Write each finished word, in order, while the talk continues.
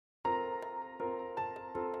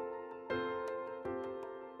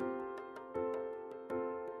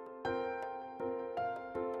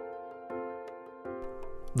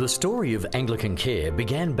The story of Anglican care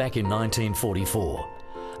began back in 1944.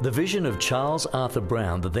 The vision of Charles Arthur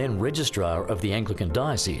Brown, the then Registrar of the Anglican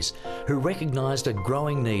Diocese, who recognised a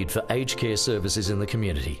growing need for aged care services in the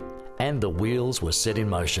community, and the wheels were set in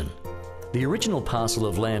motion. The original parcel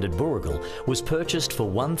of land at Booragul was purchased for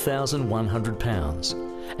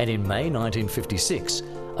 £1,100, and in May 1956,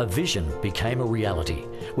 a vision became a reality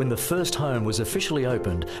when the first home was officially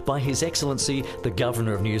opened by His Excellency the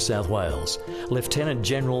Governor of New South Wales, Lieutenant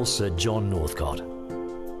General Sir John Northcott.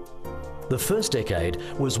 The first decade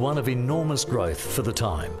was one of enormous growth for the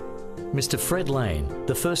time. Mr. Fred Lane,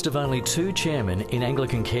 the first of only 2 chairmen in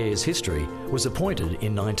Anglican Care's history, was appointed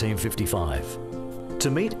in 1955. To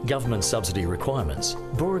meet government subsidy requirements,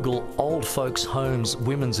 Booragul Old Folks Homes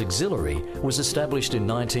Women's Auxiliary was established in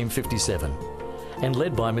 1957 and,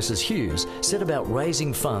 led by Mrs. Hughes, set about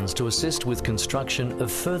raising funds to assist with construction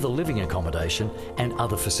of further living accommodation and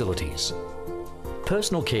other facilities.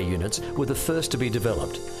 Personal care units were the first to be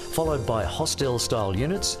developed, followed by hostel-style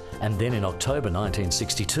units, and then in October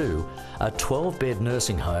 1962, a 12-bed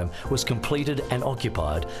nursing home was completed and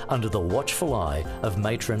occupied under the watchful eye of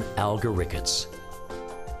matron Alga Ricketts.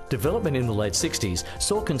 Development in the late 60s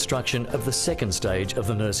saw construction of the second stage of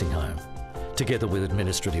the nursing home, together with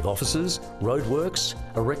administrative offices, roadworks,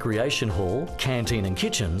 a recreation hall, canteen and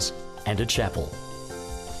kitchens, and a chapel.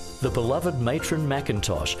 The beloved matron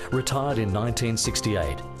McIntosh retired in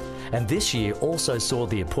 1968, and this year also saw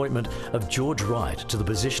the appointment of George Wright to the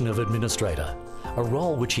position of administrator, a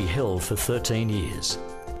role which he held for 13 years.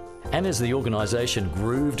 And as the organisation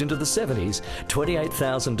grooved into the 70s,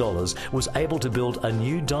 $28,000 was able to build a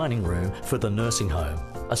new dining room for the nursing home,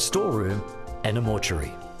 a storeroom and a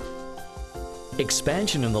mortuary.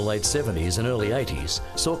 Expansion in the late 70s and early 80s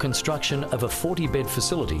saw construction of a 40-bed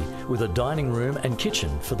facility with a dining room and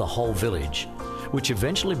kitchen for the whole village, which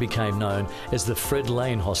eventually became known as the Fred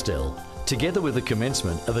Lane Hostel, together with the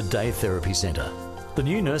commencement of a day therapy centre. The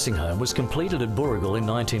new nursing home was completed at Booragul in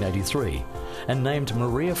 1983 and named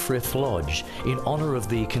Maria Frith Lodge in honour of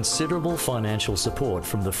the considerable financial support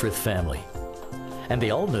from the Frith family. And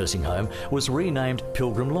the old nursing home was renamed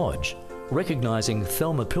Pilgrim Lodge, recognising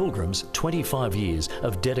Thelma Pilgrim's 25 years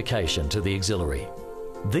of dedication to the auxiliary.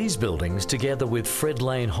 These buildings, together with Fred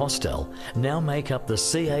Lane Hostel, now make up the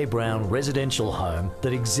C.A. Brown residential home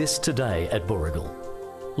that exists today at Booragul.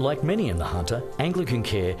 Like many in the Hunter, Anglican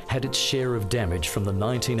Care had its share of damage from the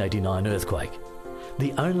 1989 earthquake.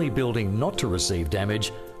 The only building not to receive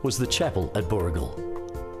damage was the chapel at Booragul.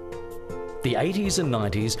 The 80s and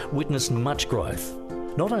 90s witnessed much growth,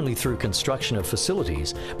 not only through construction of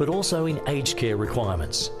facilities, but also in aged care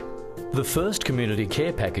requirements. The first community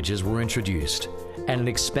care packages were introduced, and an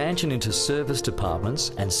expansion into service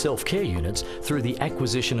departments and self-care units through the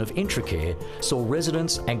acquisition of Intracare saw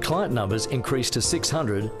residents and client numbers increase to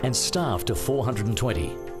 600 and staff to 420.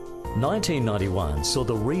 1991 saw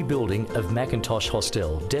the rebuilding of McIntosh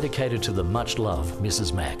Hostel, dedicated to the much-loved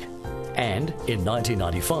Mrs. Mac. And in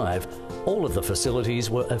 1995, all of the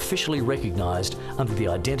facilities were officially recognised under the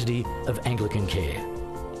identity of Anglican Care.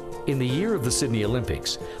 In the year of the Sydney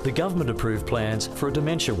Olympics, the government approved plans for a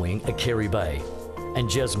dementia wing at Kerry Bay, and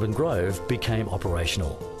Jasmine Grove became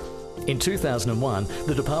operational. In 2001,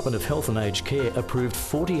 the Department of Health and Aged Care approved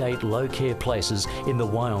 48 low care places in the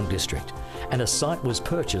Wyong district, and a site was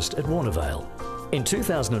purchased at Warnervale. In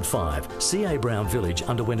 2005, C.A. Brown Village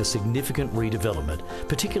underwent a significant redevelopment,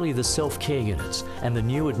 particularly the self-care units, and the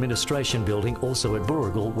new administration building, also at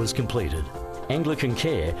Booragul, was completed. Anglican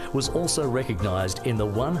Care was also recognised in the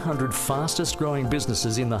 100 fastest growing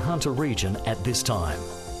businesses in the Hunter region at this time.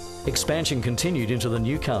 Expansion continued into the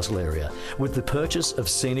Newcastle area with the purchase of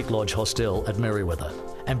Scenic Lodge Hostel at Merewether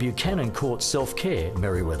and Buchanan Court Self-Care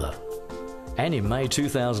Merewether. And in May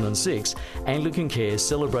 2006, Anglican Care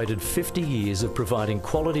celebrated 50 years of providing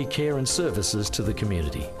quality care and services to the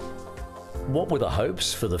community. What were the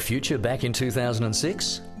hopes for the future back in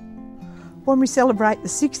 2006? When we celebrate the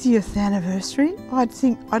 60th anniversary,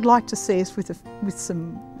 I'd like to see us with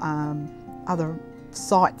some other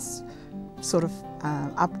sites sort of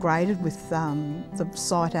upgraded, with the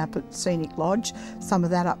site up at Scenic Lodge, some of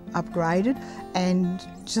that upgraded, and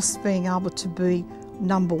just being able to be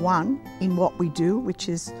number one in what we do, which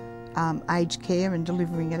is aged care, and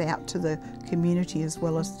delivering it out to the community as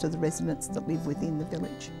well as to the residents that live within the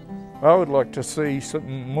village. I would like to see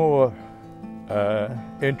some more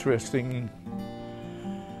interesting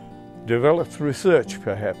developed research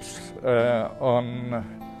perhaps on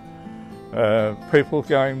people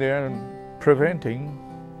going there and preventing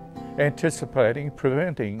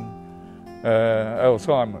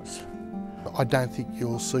Alzheimer's. I don't think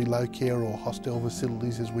you'll see low care or hostel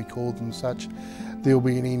facilities, as we call them, such. There'll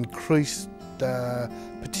be an increased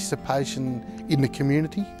participation in the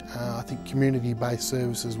community. I think community-based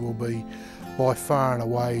services will be by far and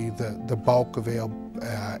away the bulk of our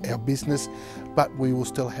business, but we will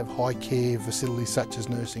still have high care facilities such as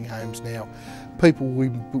nursing homes now. People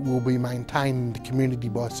will be maintained in the community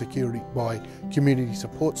by community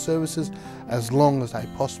support services as long as they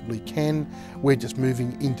possibly can. We're just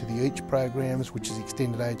moving into the EACH programs, which is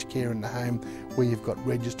extended aged care in the home, where you've got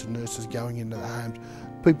registered nurses going into the homes.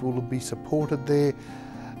 People will be supported there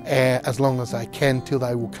as long as they can, till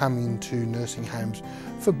they will come into nursing homes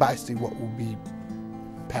for basically what will be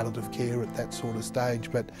palliative care at that sort of stage.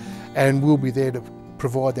 And we'll be there to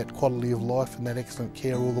provide that quality of life and that excellent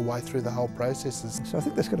care all the way through the whole processes. So I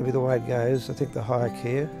think that's going to be the way it goes. I think the higher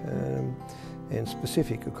care and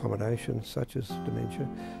specific accommodations such as dementia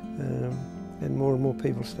and more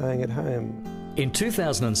people staying at home. In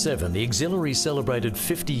 2007, the Auxiliary celebrated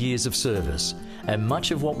 50 years of service, and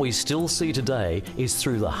much of what we still see today is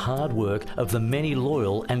through the hard work of the many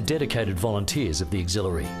loyal and dedicated volunteers of the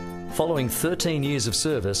Auxiliary. Following 13 years of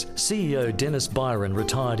service, CEO Dennis Byron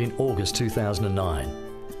retired in August 2009.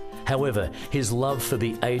 However, his love for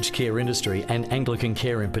the aged care industry and Anglican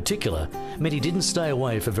care in particular meant he didn't stay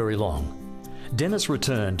away for very long. Dennis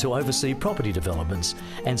returned to oversee property developments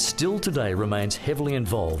and still today remains heavily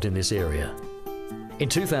involved in this area. In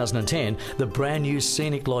 2010, the brand new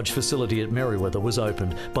Scenic Lodge facility at Merewether was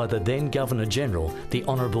opened by the then Governor-General, the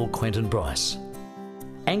Honourable Quentin Bryce.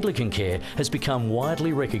 Anglican Care has become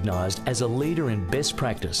widely recognised as a leader in best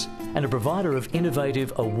practice and a provider of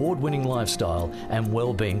innovative, award-winning lifestyle and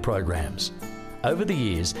wellbeing programs. Over the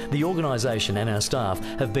years, the organisation and our staff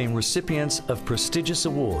have been recipients of prestigious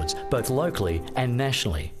awards both locally and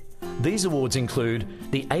nationally. These awards include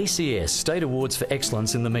the ACS State Awards for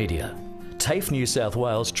Excellence in the Media, TAFE New South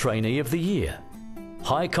Wales Trainee of the Year,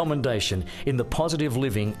 High Commendation in the Positive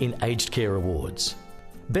Living in Aged Care Awards,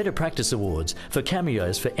 Better Practice Awards for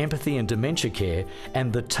cameos for empathy and dementia care,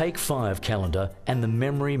 and the Take 5 calendar and the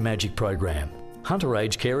Memory Magic program, Hunter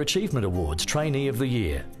Aged Care Achievement Awards Trainee of the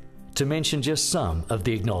Year, to mention just some of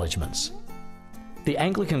the acknowledgements. The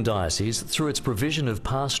Anglican Diocese, through its provision of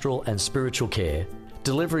pastoral and spiritual care,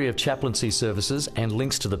 delivery of chaplaincy services and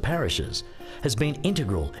links to the parishes, has been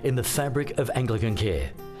integral in the fabric of Anglican care,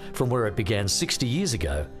 from where it began 60 years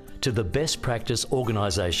ago to the best practice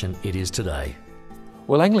organisation it is today.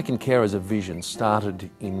 Well, Anglican Care as a vision started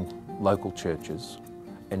in local churches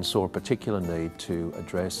and saw a particular need to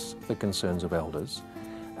address the concerns of elders.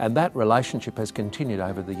 And that relationship has continued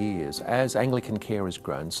over the years. As Anglican Care has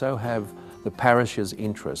grown, so have the parish's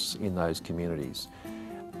interests in those communities.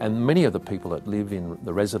 And many of the people that live in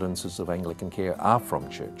the residences of Anglican Care are from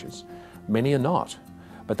churches. Many are not.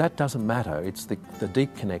 But that doesn't matter. It's the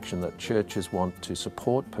deep connection that churches want to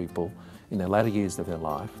support people in the latter years of their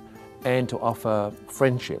life and to offer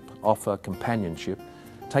friendship, offer companionship,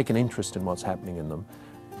 take an interest in what's happening in them.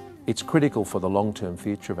 It's critical for the long-term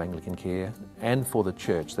future of Anglican Care and for the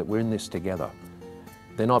church that we're in this together.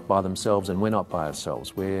 They're not by themselves and we're not by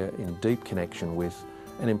ourselves. We're in deep connection with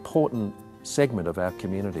an important segment of our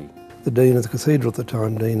community. The Dean of the Cathedral at the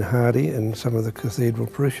time, Dean Hardy, and some of the cathedral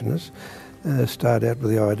parishioners started out with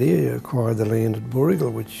the idea, acquired the land at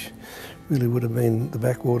Boorrigal, which really would have been the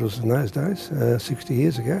backwaters in those days, 60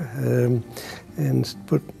 years ago, and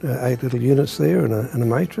put 8 little units there and a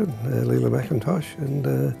matron, Leela McIntosh,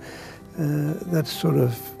 and that sort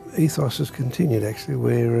of ethos has continued actually,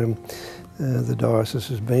 where the diocese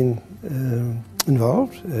has been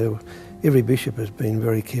involved. Every bishop has been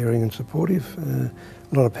very caring and supportive.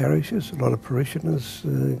 A lot of parishes, a lot of parishioners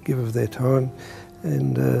give of their time,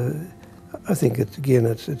 and I think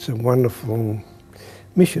it's a wonderful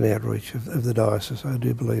mission outreach of the diocese. I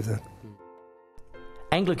do believe that.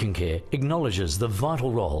 Anglican Care acknowledges the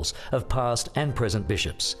vital roles of past and present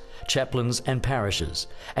bishops, chaplains and parishes,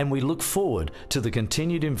 and we look forward to the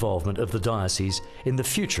continued involvement of the diocese in the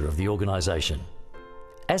future of the organisation.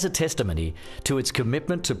 As a testimony to its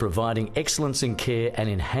commitment to providing excellence in care and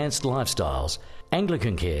enhanced lifestyles,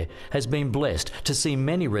 Anglican Care has been blessed to see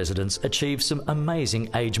many residents achieve some amazing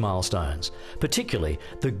age milestones, particularly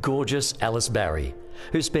the gorgeous Alice Barry,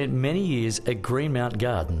 who spent many years at Greenmount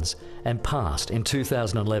Gardens and passed in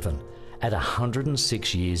 2011 at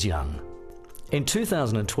 106 years young. In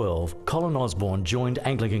 2012, Colin Osborne joined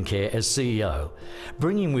Anglican Care as CEO,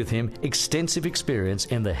 bringing with him extensive experience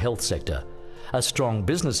in the health sector, a strong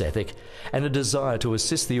business ethic, and a desire to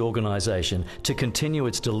assist the organisation to continue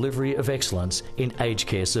its delivery of excellence in aged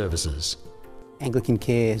care services. Anglican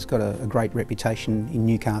Care has got a great reputation in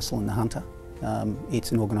Newcastle and the Hunter.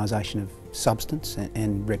 It's an organisation of substance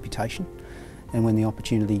and reputation, and when the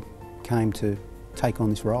opportunity came to take on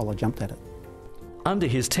this role, I jumped at it. Under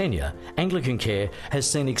his tenure, Anglican Care has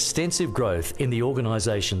seen extensive growth in the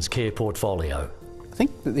organisation's care portfolio. I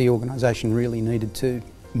think that the organisation really needed to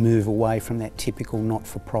move away from that typical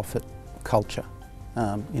not-for-profit culture,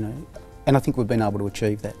 and I think we've been able to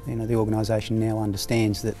achieve that. The organisation now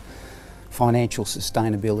understands that financial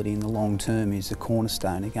sustainability in the long term is the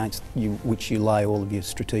cornerstone against which you lay all of your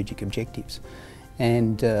strategic objectives.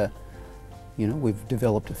 And we've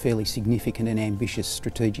developed a fairly significant and ambitious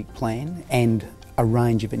strategic plan and a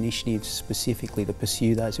range of initiatives specifically to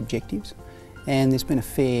pursue those objectives. And there's been a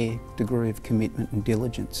fair degree of commitment and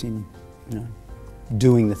diligence in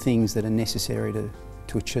doing the things that are necessary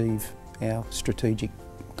to achieve our strategic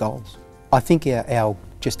goals. I think our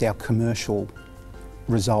commercial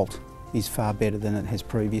result is far better than it has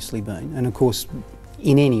previously been. And of course,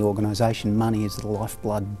 in any organisation, money is the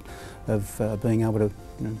lifeblood of being able to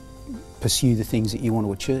pursue the things that you want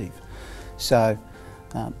to achieve. So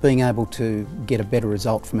being able to get a better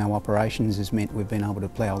result from our operations has meant we've been able to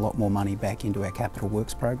plough a lot more money back into our capital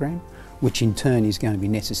works program, which in turn is going to be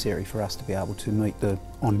necessary for us to be able to meet the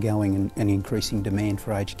ongoing and increasing demand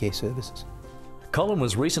for aged care services. Colin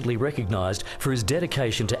was recently recognised for his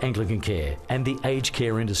dedication to Anglican Care and the aged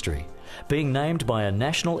care industry, being named by a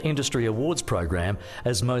National Industry Awards program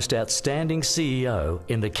as Most Outstanding CEO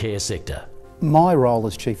in the care sector. My role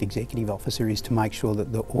as Chief Executive Officer is to make sure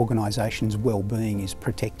that the organisation's well-being is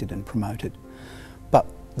protected and promoted. But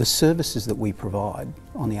the services that we provide,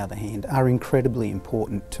 on the other hand, are incredibly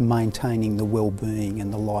important to maintaining the well-being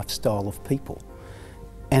and the lifestyle of people.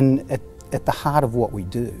 And at the heart of what we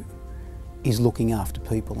do is looking after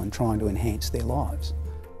people and trying to enhance their lives.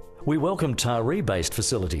 We welcomed Taree-based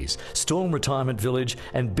facilities, Storm Retirement Village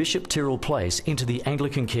and Bishop Tyrrell Place into the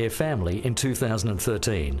Anglican Care family in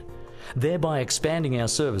 2013, thereby expanding our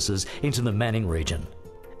services into the Manning region.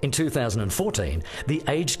 In 2014, the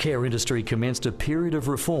aged care industry commenced a period of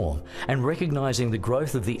reform, and recognising the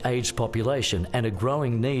growth of the aged population and a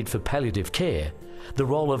growing need for palliative care, the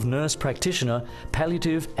role of nurse practitioner,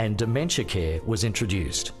 palliative and dementia care was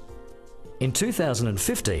introduced. In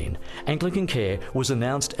 2015, Anglican Care was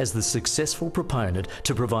announced as the successful proponent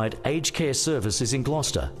to provide aged care services in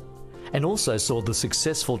Gloucester, and also saw the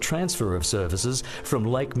successful transfer of services from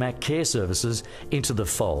Lake Mac Care Services into the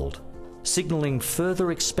fold, signalling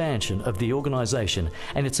further expansion of the organisation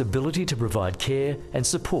and its ability to provide care and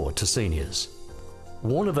support to seniors.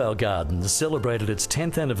 Warnervale Gardens celebrated its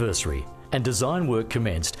 10th anniversary, and design work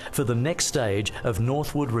commenced for the next stage of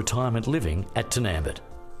Northwood Retirement Living at Tinambit.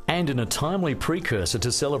 And in a timely precursor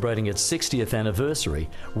to celebrating its 60th anniversary,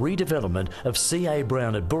 redevelopment of C.A.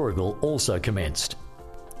 Brown at Booragul also commenced.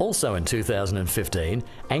 Also in 2015,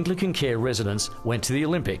 Anglican Care residents went to the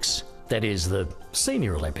Olympics, that is, the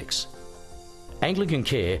Senior Olympics. Anglican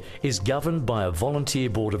Care is governed by a volunteer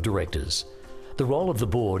board of directors. The role of the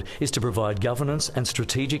board is to provide governance and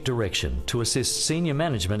strategic direction to assist senior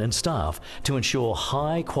management and staff to ensure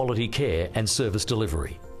high quality care and service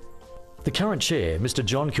delivery. The current chair, Mr.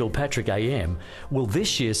 John Kilpatrick AM, will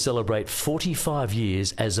this year celebrate 45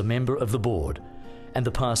 years as a member of the board, and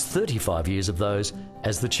the past 35 years of those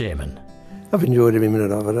as the chairman. I've enjoyed every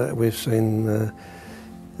minute of it. We've seen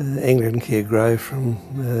Anglican Care grow from,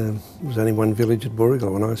 there was only one village at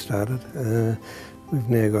Booragul when I started. We've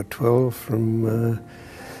now got 12 from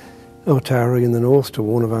Taree in the north to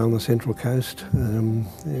Warnervale on the central coast.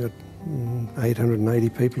 We've got 880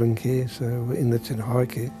 people in care, so that's in high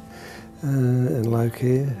care. And low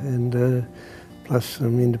care, and plus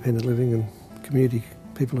some independent living and community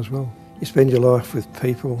people as well. You spend your life with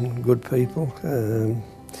people, good people.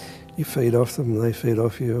 You feed off them, they feed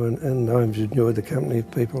off you, and I've enjoyed the company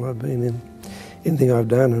of people I've been in. Anything I've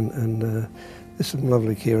done, and there's some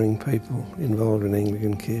lovely caring people involved in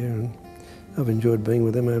Anglican Care, and I've enjoyed being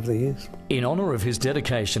with them over the years. In honour of his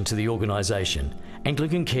dedication to the organisation,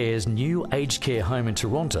 Anglican Care's new aged care home in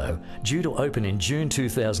Toronto, due to open in June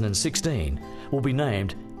 2016, will be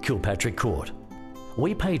named Kilpatrick Court.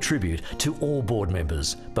 We pay tribute to all board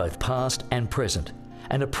members, both past and present,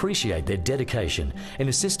 and appreciate their dedication in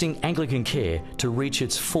assisting Anglican Care to reach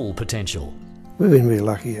its full potential. We've been really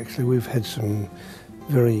lucky, actually. We've had some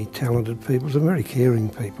very talented people, some very caring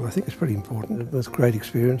people. I think it's pretty important, with great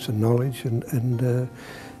experience and knowledge, and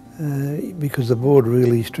because the board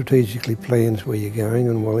really strategically plans where you're going,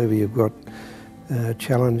 and wherever you've got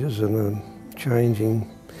challenges and changing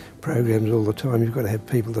programs all the time, you've got to have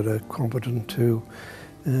people that are competent to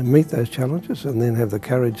meet those challenges and then have the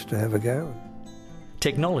courage to have a go.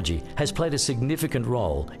 Technology has played a significant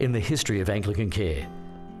role in the history of Anglican Care.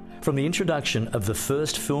 From the introduction of the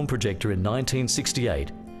first film projector in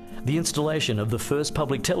 1968, the installation of the first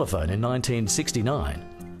public telephone in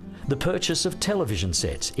 1969, the purchase of television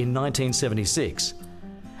sets in 1976,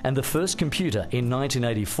 and the first computer in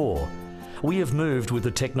 1984, we have moved with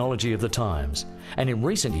the technology of the times, and in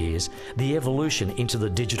recent years, the evolution into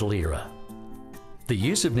the digital era. The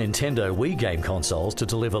use of Nintendo Wii game consoles to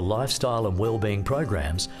deliver lifestyle and well-being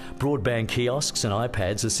programs, broadband kiosks and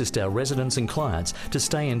iPads assist our residents and clients to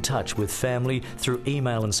stay in touch with family through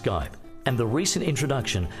email and Skype. And the recent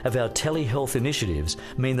introduction of our telehealth initiatives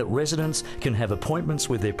mean that residents can have appointments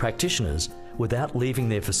with their practitioners without leaving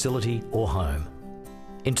their facility or home.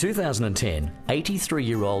 In 2010,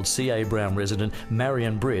 83-year-old CA Brown resident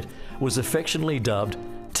Marion Britt was affectionately dubbed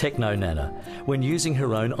Techno Nana when using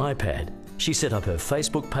her own iPad. She set up her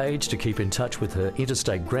Facebook page to keep in touch with her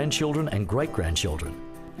interstate grandchildren and great-grandchildren.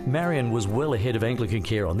 Marion was well ahead of Anglican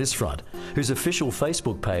Care on this front, whose official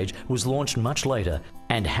Facebook page was launched much later,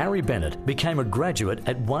 and Harry Bennett became a graduate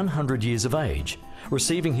at 100 years of age,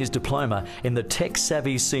 receiving his diploma in the Tech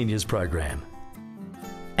Savvy Seniors program.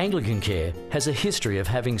 Anglican Care has a history of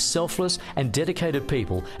having selfless and dedicated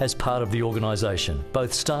people as part of the organisation,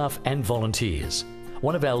 both staff and volunteers.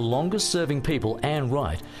 One of our longest serving people, Anne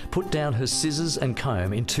Wright, put down her scissors and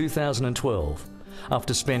comb in 2012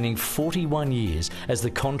 after spending 41 years as the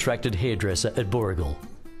contracted hairdresser at Borrigal.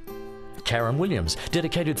 Karen Williams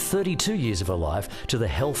dedicated 32 years of her life to the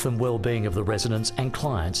health and well-being of the residents and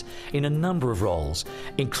clients in a number of roles,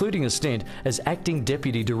 including a stint as Acting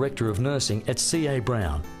Deputy Director of Nursing at CA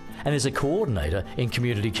Brown and as a coordinator in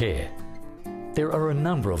community care. There are a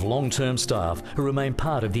number of long-term staff who remain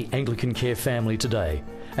part of the Anglican Care family today,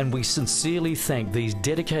 and we sincerely thank these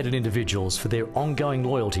dedicated individuals for their ongoing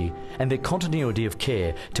loyalty and their continuity of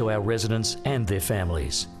care to our residents and their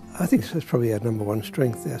families. I think that's probably our number one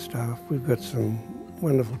strength, our staff. We've got some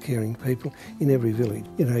wonderful caring people in every village.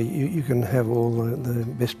 You know, you can have all the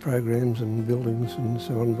best programs and buildings and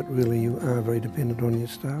so on, but really you are very dependent on your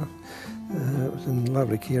staff. Some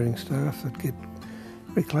lovely caring staff that get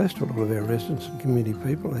very close to a lot of our residents and community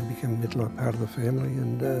people. They become a bit like part of the family,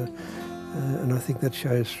 and I think that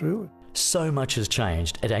shows through. So much has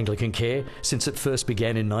changed at Anglican Care since it first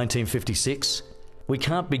began in 1956. We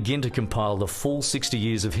can't begin to compile the full 60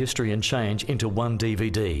 years of history and change into one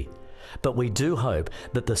DVD, but we do hope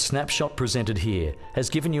that the snapshot presented here has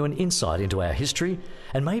given you an insight into our history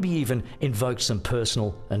and maybe even invoked some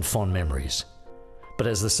personal and fond memories. But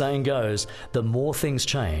as the saying goes, the more things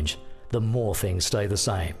change, the more things stay the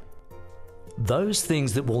same. Those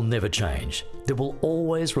things that will never change, that will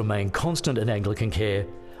always remain constant at Anglican Care,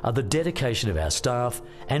 are the dedication of our staff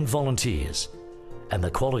and volunteers, and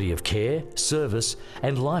the quality of care, service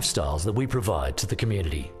and lifestyles that we provide to the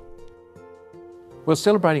community. Well,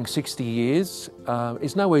 celebrating 60 years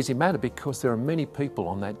is no easy matter because there are many people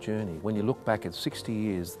on that journey. When you look back at 60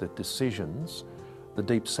 years, the decisions, the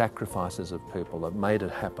deep sacrifices of people that made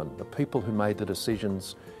it happen, the people who made the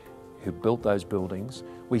decisions, who built those buildings,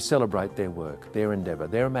 we celebrate their work, their endeavour,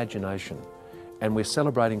 their imagination. And we're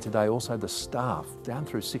celebrating today also the staff, down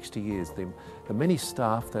through 60 years, the many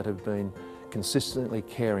staff that have been consistently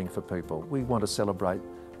caring for people. We want to celebrate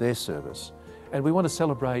their service. And we want to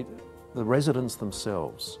celebrate the residents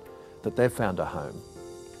themselves, that they've found a home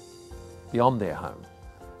beyond their home,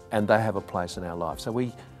 and they have a place in our life. So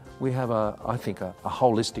we have, I think, a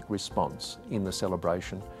holistic response in the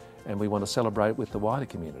celebration, and we want to celebrate with the wider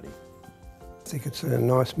community. I think it's a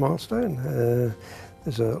nice milestone.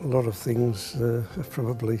 There's a lot of things have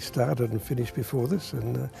probably started and finished before this,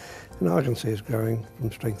 and I can see us growing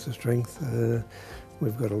from strength to strength.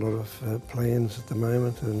 We've got a lot of plans at the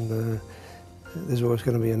moment, and there's always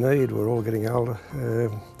going to be a need. We're all getting older.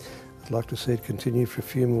 I'd like to see it continue for a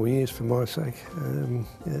few more years for my sake.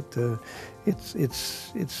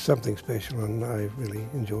 It's something special, and I really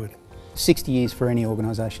enjoy it. 60 years for any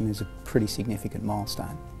organisation is a pretty significant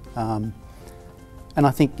milestone. And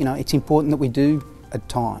I think, you know, it's important that we do at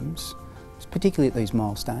times, particularly at these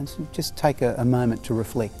milestones, just take a moment to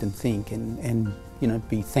reflect and think and you know,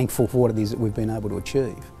 be thankful for what it is that we've been able to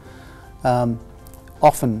achieve.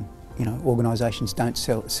 Often, you know, organisations don't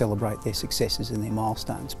celebrate their successes and their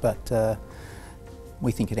milestones, but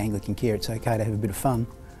we think at Anglican Care it's okay to have a bit of fun,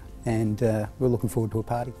 and we're looking forward to a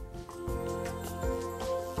party.